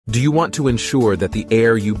Do you want to ensure that the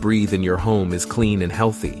air you breathe in your home is clean and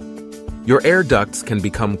healthy? Your air ducts can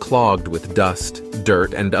become clogged with dust,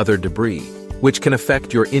 dirt, and other debris, which can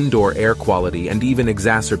affect your indoor air quality and even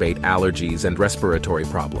exacerbate allergies and respiratory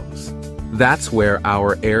problems. That's where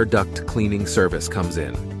our air duct cleaning service comes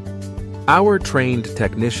in. Our trained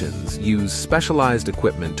technicians use specialized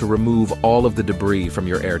equipment to remove all of the debris from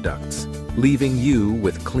your air ducts, leaving you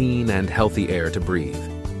with clean and healthy air to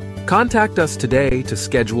breathe. Contact us today to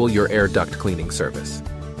schedule your air duct cleaning service.